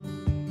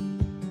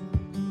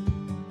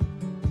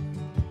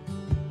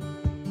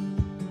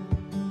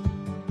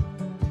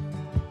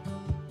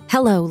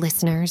Hello,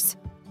 listeners.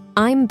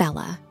 I'm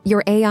Bella,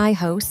 your AI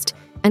host,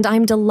 and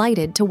I'm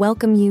delighted to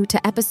welcome you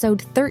to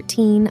episode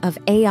 13 of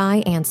AI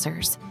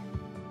Answers.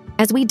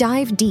 As we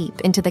dive deep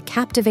into the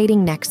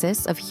captivating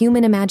nexus of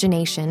human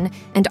imagination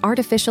and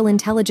artificial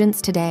intelligence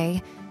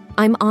today,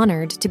 I'm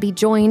honored to be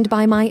joined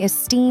by my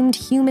esteemed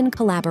human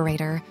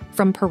collaborator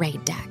from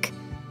Parade Deck.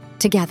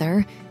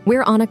 Together,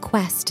 we're on a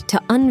quest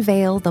to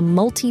unveil the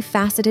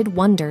multifaceted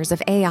wonders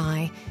of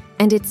AI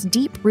and its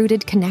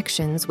deep-rooted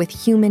connections with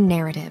human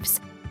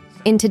narratives.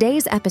 In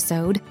today's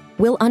episode,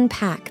 we'll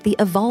unpack the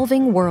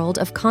evolving world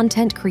of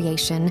content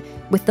creation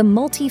with the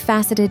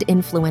multifaceted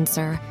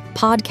influencer,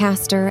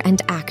 podcaster,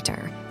 and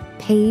actor,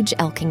 Paige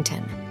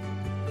Elkington.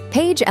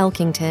 Paige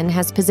Elkington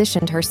has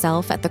positioned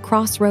herself at the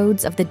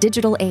crossroads of the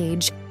digital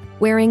age,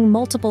 wearing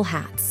multiple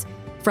hats,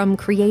 from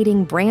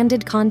creating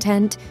branded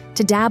content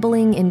to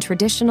dabbling in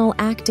traditional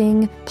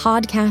acting,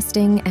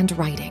 podcasting, and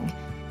writing.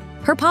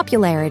 Her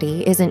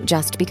popularity isn't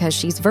just because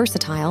she's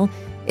versatile,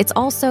 it's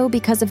also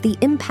because of the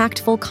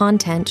impactful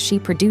content she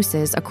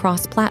produces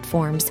across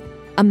platforms,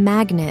 a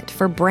magnet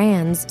for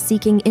brands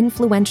seeking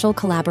influential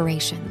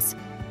collaborations.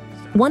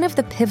 One of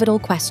the pivotal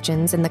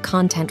questions in the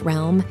content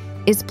realm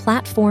is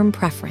platform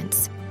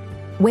preference.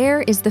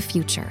 Where is the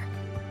future?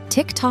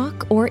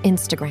 TikTok or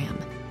Instagram?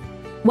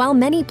 While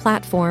many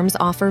platforms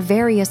offer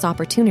various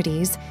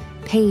opportunities,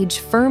 Paige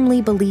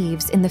firmly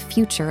believes in the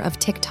future of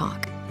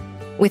TikTok.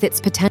 With its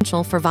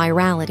potential for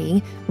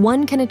virality,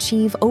 one can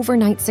achieve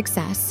overnight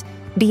success,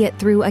 be it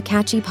through a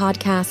catchy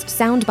podcast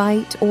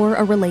soundbite or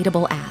a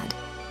relatable ad.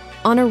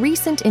 On a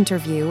recent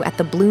interview at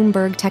the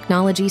Bloomberg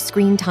Technology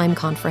Screen Time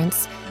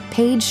Conference,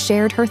 Paige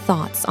shared her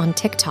thoughts on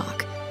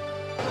TikTok.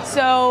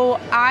 So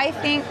I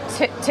think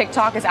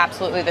TikTok is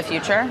absolutely the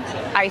future.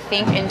 I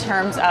think in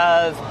terms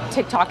of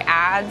TikTok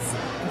ads,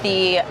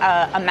 the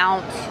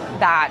amount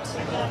that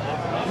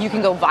you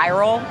can go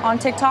viral on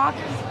TikTok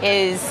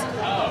is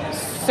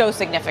so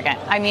significant.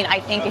 I mean, I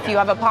think if you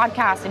have a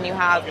podcast and you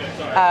have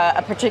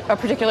a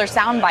particular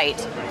soundbite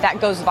that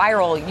goes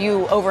viral,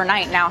 you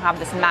overnight now have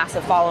this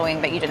massive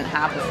following that you didn't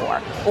have before.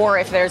 Or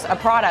if there's a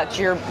product,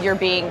 you're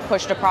being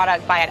pushed a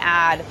product by an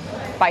ad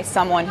by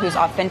someone who's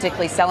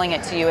authentically selling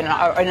it to you in a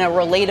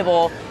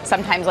relatable,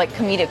 sometimes like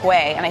comedic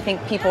way. And I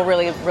think people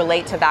really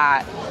relate to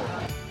that.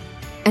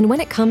 And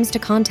when it comes to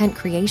content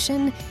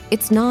creation,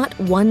 it's not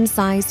one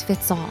size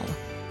fits all.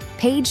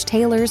 Paige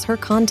tailors her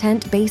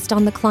content based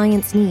on the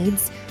client's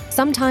needs,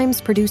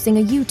 sometimes producing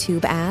a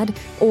YouTube ad,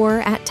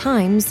 or at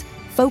times,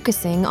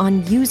 focusing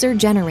on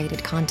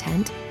user-generated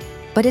content.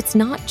 But it's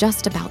not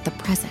just about the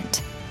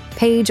present.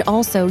 Paige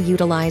also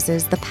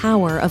utilizes the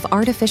power of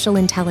artificial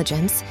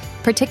intelligence,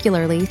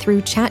 particularly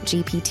through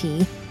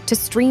ChatGPT, to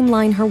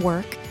streamline her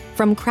work,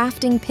 from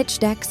crafting pitch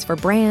decks for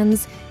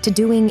brands to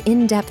doing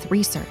in-depth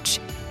research.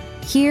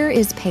 Here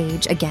is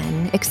Paige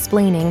again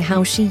explaining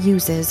how she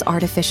uses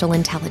artificial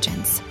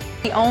intelligence.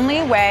 The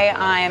only way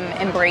I'm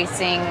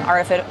embracing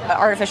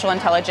artificial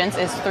intelligence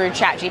is through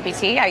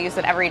ChatGPT. I use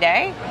it every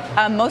day,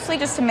 mostly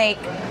just to make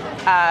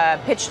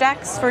pitch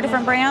decks for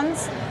different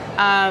brands,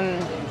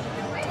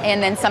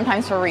 and then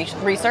sometimes for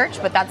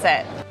research, but that's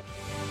it.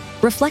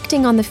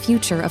 Reflecting on the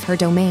future of her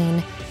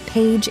domain,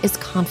 Paige is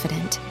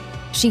confident.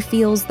 She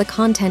feels the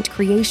content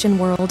creation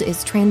world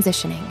is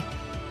transitioning.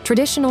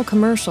 Traditional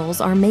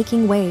commercials are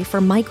making way for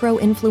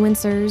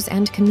micro-influencers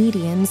and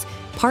comedians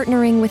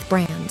partnering with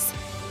brands.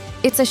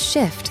 It's a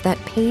shift that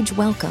Paige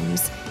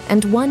welcomes,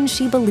 and one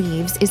she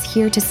believes is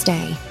here to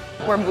stay.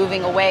 We're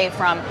moving away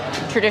from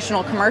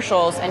traditional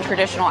commercials and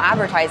traditional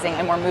advertising,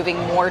 and we're moving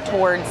more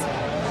towards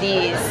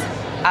these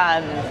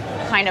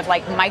kind of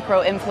like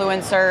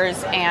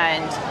micro-influencers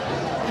and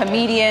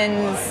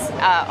comedians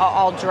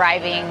all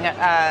driving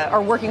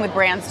or working with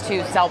brands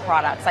to sell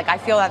products. Like, I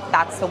feel that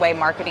that's the way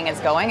marketing is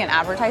going and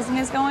advertising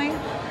is going.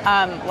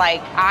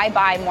 Like, I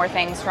buy more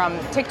things from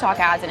TikTok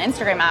ads and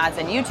Instagram ads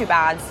and YouTube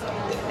ads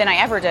than I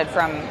ever did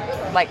from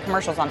like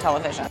commercials on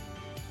television.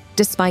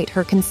 Despite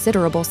her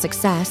considerable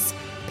success,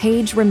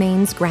 Paige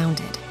remains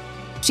grounded.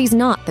 She's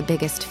not the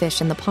biggest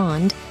fish in the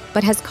pond,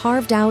 but has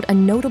carved out a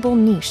notable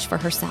niche for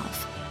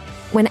herself.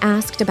 When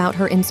asked about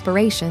her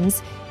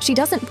inspirations, she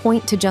doesn't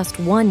point to just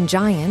one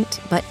giant,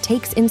 but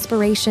takes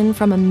inspiration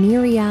from a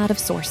myriad of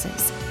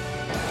sources.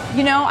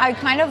 You know, I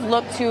kind of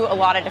look to a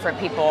lot of different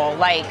people,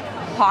 like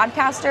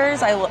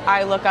podcasters.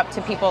 I look up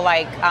to people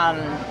like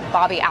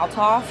Bobby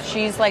Altoff.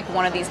 She's like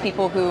one of these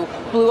people who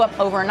blew up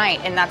overnight,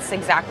 and that's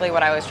exactly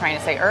what I was trying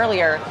to say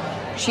earlier.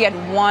 She had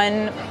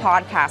one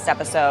podcast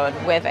episode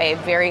with a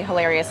very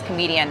hilarious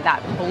comedian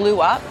that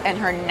blew up, and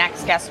her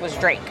next guest was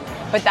Drake.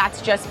 But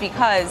that's just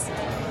because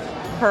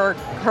her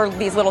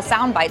these little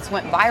sound bites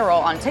went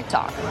viral on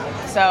TikTok.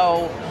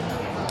 So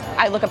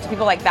I look up to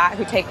people like that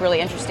who take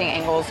really interesting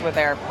angles with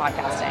their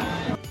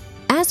podcasting.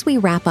 As we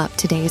wrap up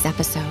today's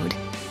episode,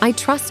 I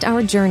trust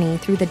our journey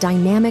through the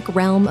dynamic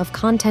realm of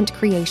content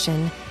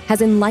creation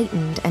has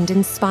enlightened and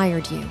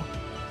inspired you.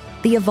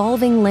 The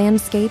evolving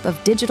landscape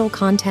of digital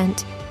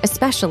content,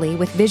 especially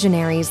with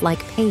visionaries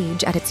like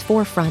Paige at its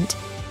forefront,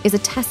 is a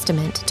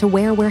testament to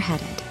where we're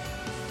headed.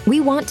 We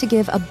want to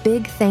give a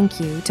big thank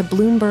you to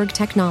Bloomberg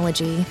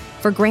Technology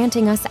for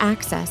granting us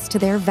access to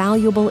their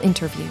valuable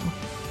interview.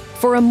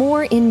 For a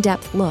more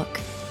in-depth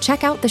look,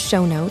 check out the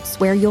show notes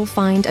where you'll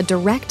find a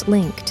direct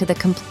link to the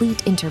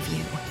complete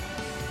interview.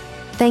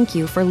 Thank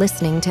you for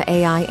listening to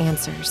AI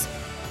Answers.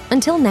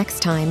 Until next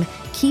time,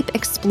 keep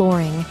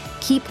exploring,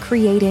 keep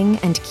creating,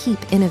 and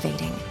keep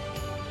innovating.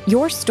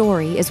 Your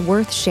story is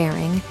worth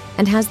sharing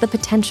and has the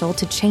potential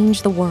to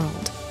change the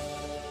world.